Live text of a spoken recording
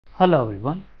Hello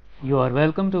everyone, you are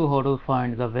welcome to how to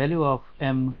find the value of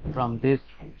m from this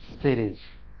series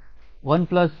 1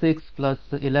 plus 6 plus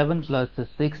 11 plus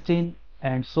 16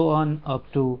 and so on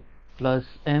up to plus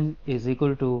m is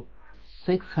equal to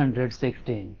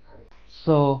 616.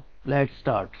 So let's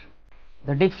start.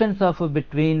 The difference of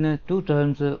between two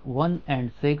terms 1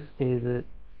 and 6 is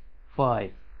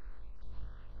 5,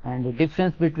 and the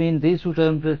difference between these two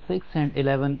terms 6 and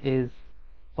 11 is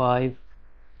 5,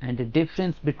 and the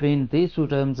difference between these two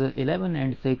terms 11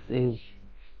 and 6 is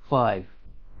 5.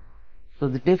 So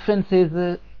the difference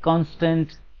is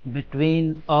constant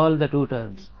between all the two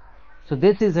terms. So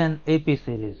this is an AP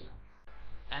series,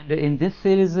 and in this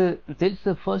series this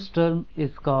first term is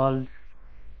called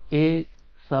a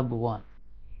sub 1,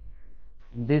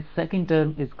 this second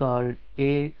term is called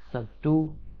a sub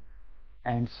 2,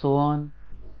 and so on.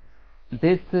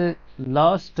 This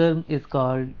last term is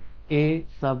called a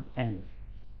sub n,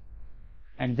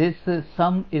 and this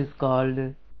sum is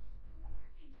called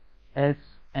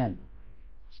Sn.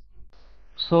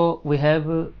 So we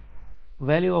have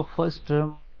value of first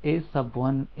term a sub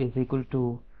 1 is equal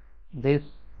to this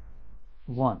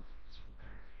 1,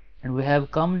 and we have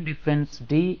common difference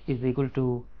d is equal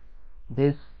to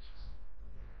this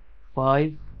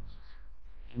 5,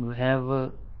 and we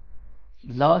have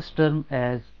last term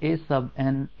as a sub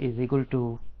n is equal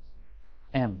to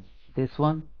m, this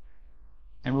one,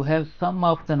 and we have sum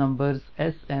of the numbers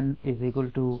Sn is equal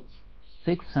to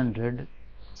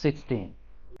 616.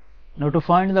 Now to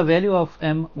find the value of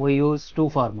m we use two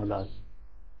formulas.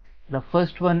 The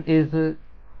first one is the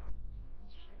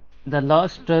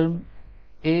last term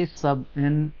a sub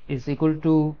n is equal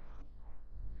to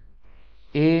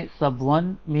a sub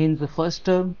 1 means the first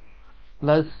term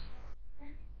plus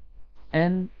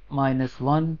n minus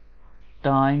 1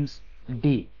 times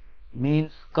d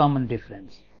means common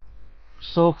difference.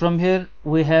 So from here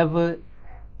we have a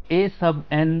sub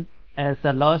n as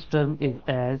the last term is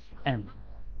as m.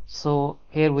 So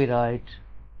here we write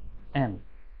m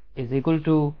is equal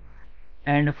to,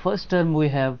 and first term we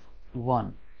have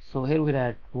 1, so here we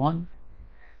write 1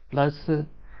 plus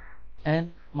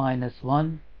n minus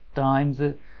 1 times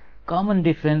common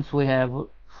difference we have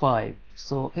 5,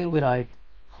 so here we write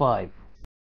 5.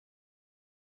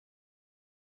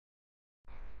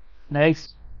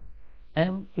 Next,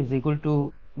 m is equal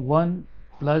to 1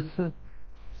 plus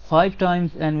 5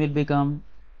 times n will become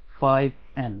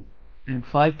 5n, and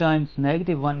 5 times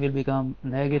negative 1 will become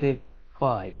negative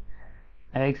 5.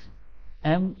 Next,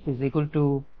 m is equal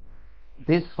to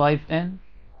this 5n,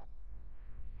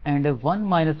 and 1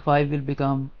 minus 5 will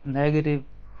become negative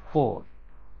 4.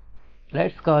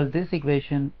 Let's call this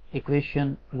equation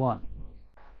equation 1.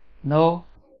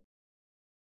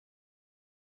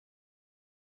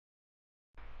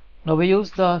 Now we use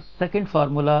the second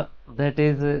formula, that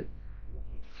is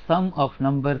sum of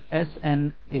number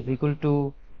Sn is equal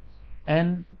to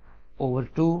n over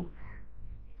 2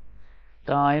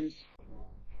 times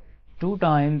 2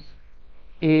 times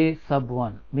a sub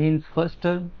 1 means first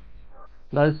term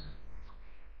plus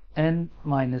n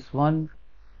minus 1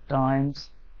 times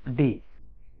d.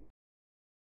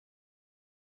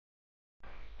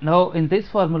 Now in this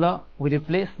formula we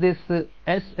replace this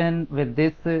Sn with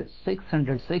this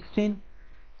 616,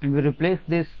 and we replace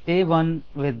this a1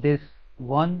 with this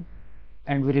 1,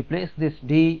 and we replace this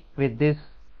d with this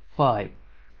 5.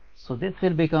 So this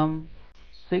will become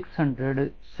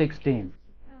 616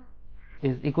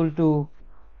 is equal to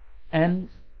n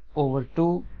over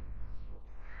 2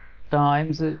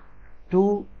 times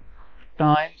 2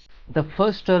 times the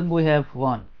first term we have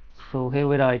 1, so here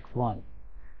we write 1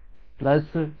 plus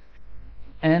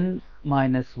n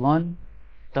minus 1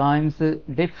 times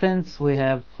difference we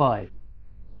have 5.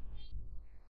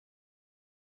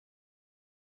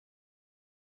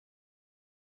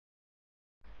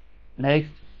 Next,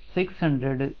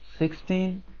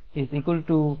 616 is equal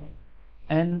to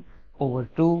n over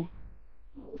 2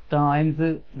 times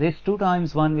this 2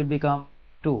 times 1 will become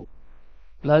 2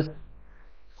 plus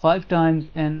 5 times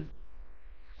n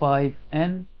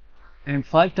 5n, and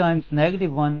 5 times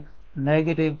negative 1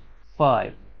 negative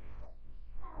 5.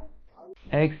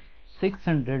 X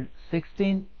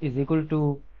 616 is equal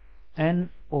to n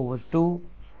over 2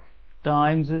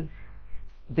 times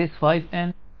this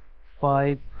 5n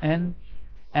 5n,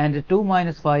 and 2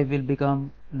 minus 5 will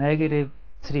become negative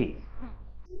 3.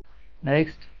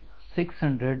 Next,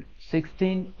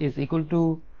 616 is equal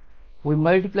to, we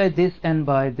multiply this n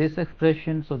by this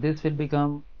expression, so this will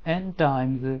become n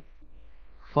times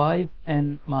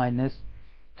 5n minus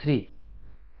 3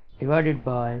 divided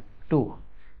by 2,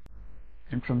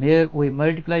 and from here we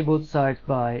multiply both sides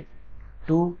by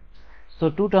 2, So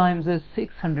 2 times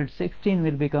 616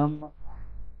 will become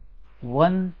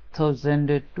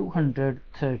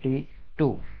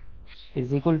 1232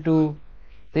 is equal to,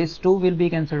 this 2 will be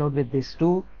cancelled out with this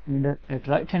 2, and at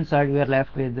right hand side we are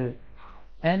left with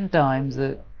n times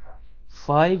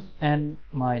 5n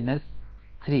minus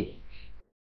 3.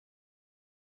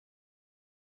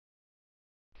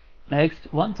 Next,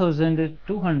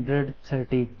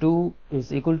 1232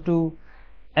 is equal to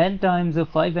n times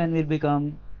 5n will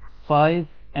become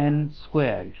 5n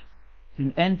squared,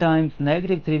 and n times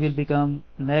negative 3 will become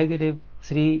negative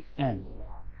 3n.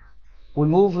 We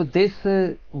move this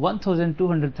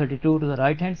 1232 to the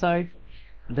right hand side,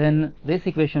 then this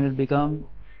equation will become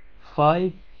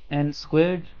 5n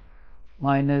squared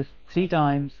minus 3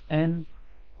 times n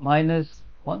minus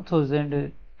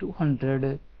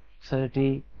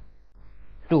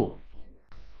 1232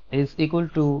 is equal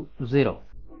to 0.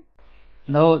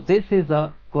 Now this is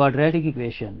a quadratic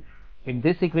equation. In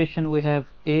this equation we have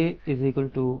a is equal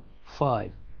to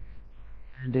 5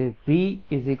 and b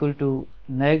is equal to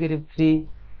negative 3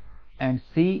 and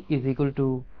c is equal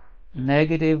to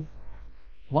negative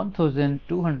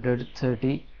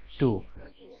 1232,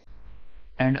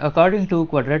 and according to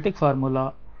quadratic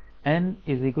formula, n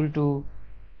is equal to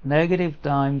negative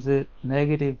times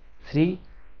negative 3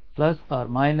 plus or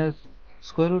minus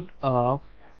square root of,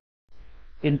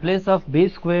 in place of b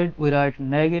squared we write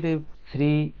negative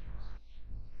 3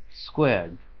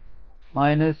 squared,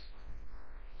 minus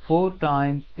 4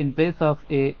 times, in place of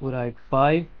a we write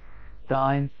 5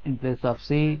 times, in place of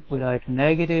c we write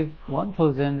negative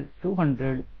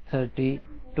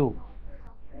 1232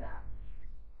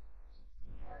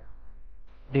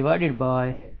 divided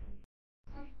by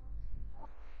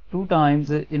 2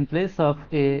 times, in place of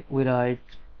a we write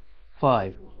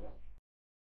 5.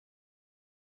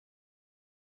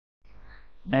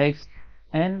 Next,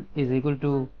 n is equal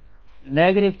to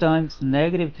negative times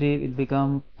negative 3 will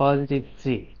become positive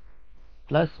 3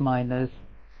 plus minus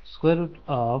square root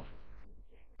of,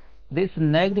 this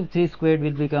negative 3 squared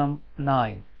will become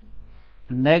 9.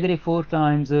 Negative 4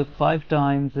 times 5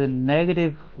 times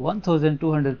negative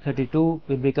 1232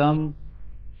 will become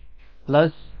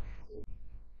plus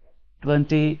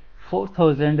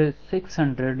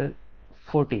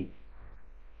 24,640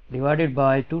 divided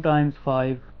by 2 times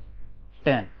 5,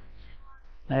 10.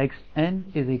 Next,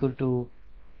 n is equal to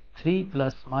 3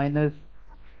 plus minus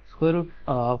square root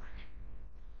of,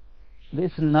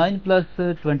 this 9 plus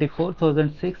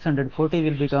 24,640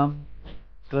 will become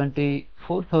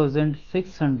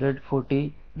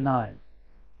 24,649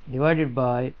 divided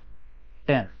by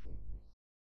 10.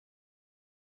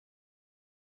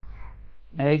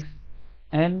 Next,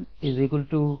 n is equal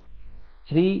to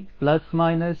 3 plus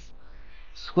minus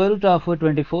square root of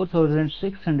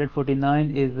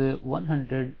 24,649 is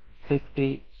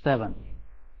 157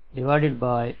 divided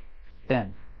by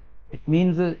 10. It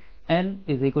means n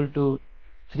is equal to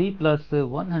 3 plus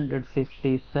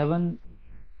 157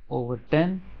 over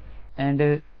 10,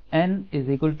 and n is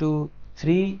equal to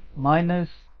 3 minus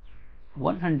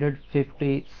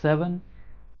 157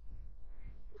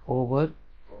 over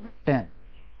 10.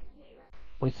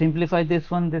 We simplify this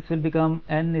one, this will become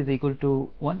n is equal to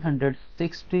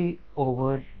 160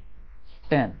 over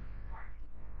 10,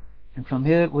 and from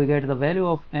here we get the value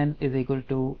of n is equal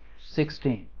to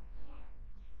 16.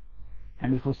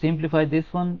 And if we simplify this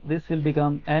one, this will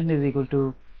become n is equal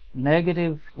to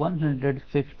negative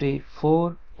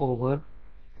 154 over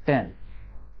 10.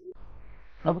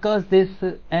 Now because this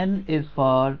n is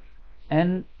for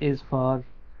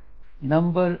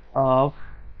number of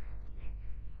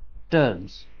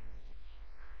terms,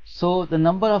 so the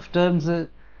number of terms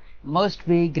must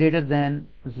be greater than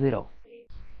 0.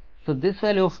 So this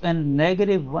value of n,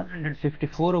 negative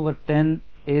 154 over 10,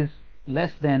 is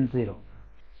less than 0.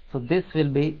 So this will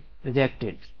be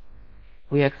rejected.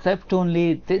 We accept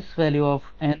only this value of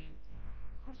n,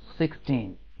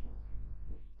 16.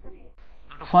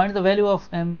 To find the value of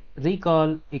m,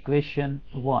 recall equation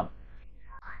 1.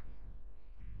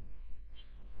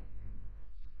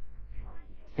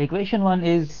 Equation 1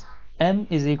 is m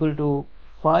is equal to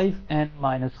 5n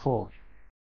minus 4.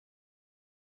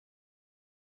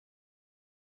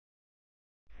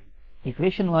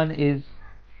 Equation 1 is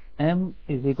m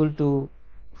is equal to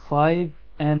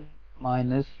 5n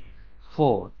minus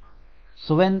 4.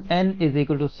 So when n is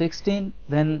equal to 16,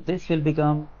 then this will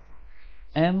become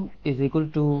m is equal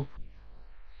to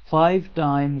 5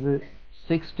 times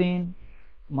 16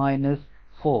 minus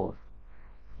 4.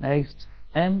 Next,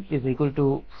 m is equal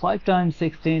to 5 times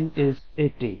 16 is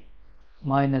 80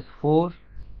 minus 4,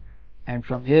 and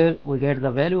from here we get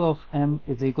the value of m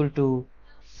is equal to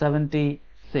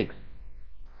 76.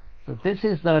 So this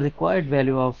is the required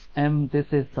value of m.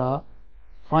 This is the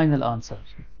final answer.